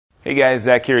Hey guys,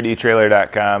 Zach here at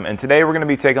etrailer.com, and today we're going to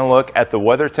be taking a look at the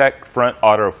WeatherTech front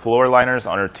auto floor liners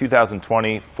on our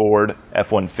 2020 Ford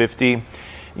F-150.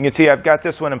 You can see I've got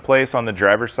this one in place on the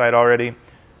driver's side already.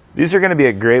 These are going to be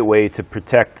a great way to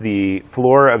protect the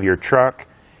floor of your truck.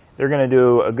 They're going to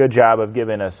do a good job of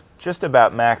giving us just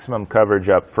about maximum coverage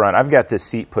up front. I've got this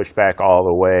seat pushed back all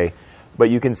the way, but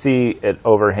you can see it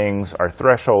overhangs our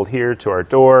threshold here to our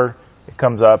door. It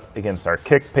comes up against our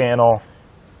kick panel.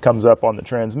 Comes up on the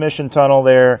transmission tunnel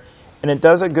there, and it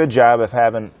does a good job of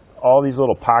having all these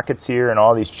little pockets here and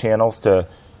all these channels to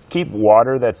keep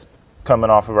water that's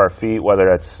coming off of our feet, whether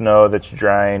that's snow that's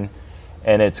drying,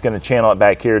 and it's going to channel it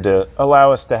back here to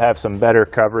allow us to have some better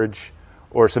coverage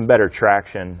or some better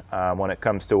traction when it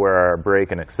comes to where our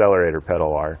brake and accelerator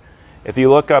pedal are. If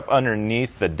you look up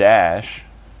underneath the dash,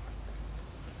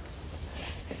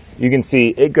 you can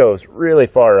see it goes really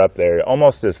far up there,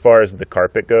 almost as far as the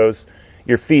carpet goes.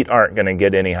 Your feet aren't going to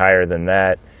get any higher than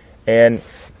that. And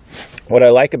what I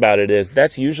like about it is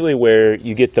that's usually where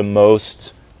you get the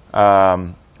most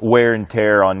wear and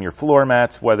tear on your floor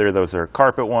mats, whether those are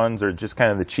carpet ones or just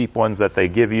kind of the cheap ones that they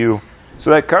give you. So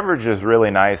that coverage is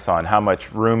really nice on how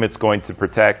much room it's going to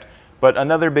protect. But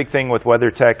another big thing with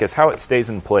WeatherTech is how it stays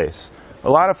in place. A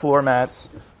lot of floor mats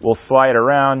will slide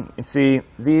around. You see,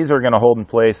 these are going to hold in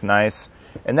place nice.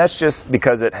 And that's just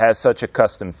because it has such a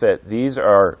custom fit. These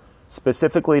are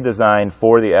specifically designed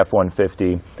for the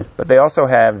F-150, but they also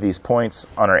have these points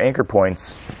on our anchor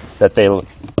points that they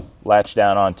latch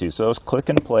down onto. So those click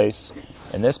in place,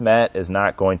 and this mat is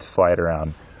not going to slide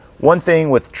around. One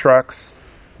thing with trucks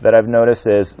that I've noticed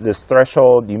is this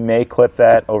threshold, you may clip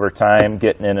that over time,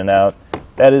 getting in and out.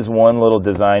 That is one little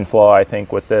design flaw, I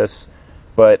think, with this,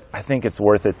 but I think it's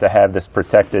worth it to have this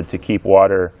protected to keep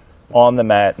water on the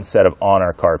mat instead of on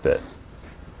our carpet.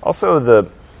 Also,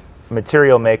 the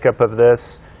material makeup of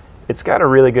this, it's got a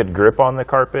really good grip on the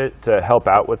carpet to help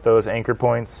out with those anchor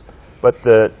points, but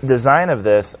the design of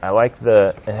this, I like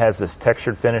it has this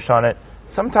textured finish on it.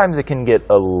 Sometimes it can get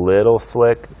a little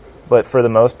slick, but for the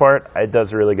most part it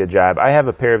does a really good job. I have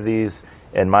a pair of these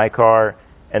in my car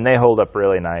and they hold up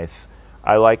really nice.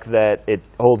 I like that it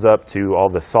holds up to all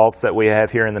the salts that we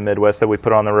have here in the Midwest that we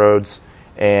put on the roads,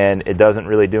 and it doesn't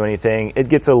really do anything. It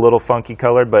gets a little funky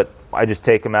color, but I just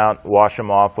take them out, wash them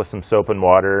off with some soap and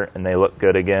water, and they look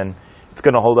good again. It's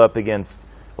going to hold up against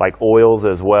like oils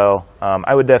as well.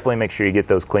 I would definitely make sure you get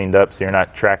those cleaned up so you're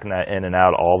not tracking that in and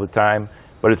out all the time,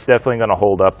 but it's definitely going to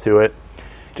hold up to it.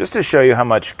 Just to show you how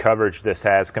much coverage this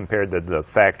has compared to the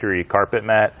factory carpet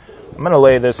mat, I'm going to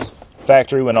lay this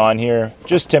factory one on here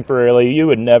just temporarily. You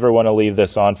would never want to leave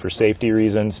this on for safety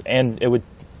reasons, and it would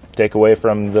take away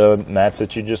from the mats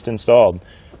that you just installed.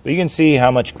 But you can see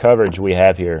how much coverage we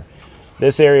have here.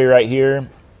 This area right here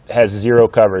has zero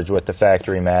coverage with the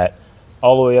factory mat.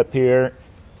 All the way up here,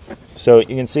 so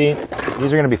you can see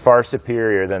these are going to be far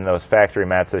superior than those factory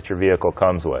mats that your vehicle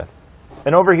comes with.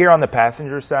 And over here on the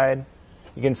passenger side,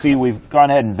 you can see we've gone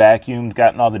ahead and vacuumed,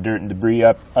 gotten all the dirt and debris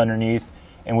up underneath,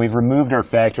 and we've removed our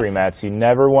factory mats. You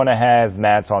never want to have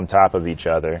mats on top of each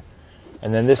other.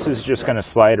 And then this is just going to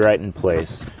slide right in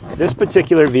place. This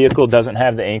particular vehicle doesn't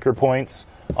have the anchor points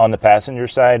on the passenger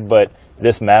side, but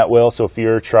this mat will, so if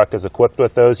your truck is equipped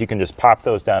with those, you can just pop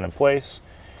those down in place.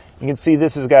 You can see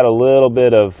this has got a little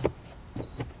bit of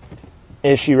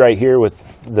issue right here with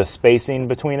the spacing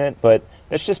between it, but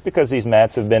that's just because these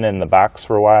mats have been in the box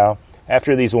for a while.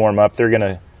 After these warm up, they're going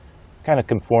to kind of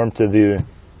conform to the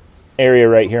area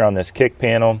right here on this kick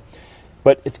panel,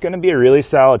 but it's going to be a really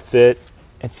solid fit.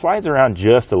 It slides around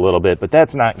just a little bit, but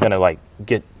that's not going to like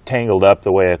get tangled up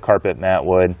the way a carpet mat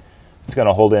would. It's going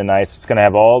to hold in nice. It's going to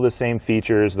have all the same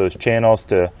features, those channels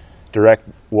to direct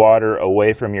water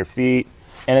away from your feet,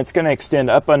 and it's going to extend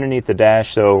up underneath the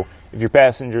dash, so if your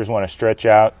passengers want to stretch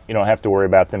out, you don't have to worry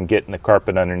about them getting the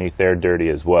carpet underneath there dirty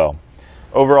as well.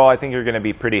 Overall, I think you're going to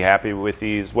be pretty happy with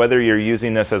these. Whether you're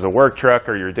using this as a work truck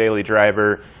or your daily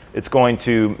driver, it's going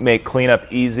to make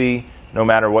cleanup easy no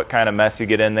matter what kind of mess you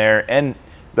get in there, and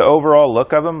the overall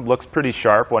look of them looks pretty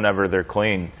sharp whenever they're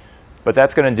clean. But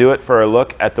that's going to do it for a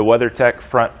look at the WeatherTech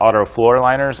front auto floor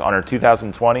liners on our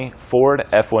 2020 Ford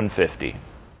F-150.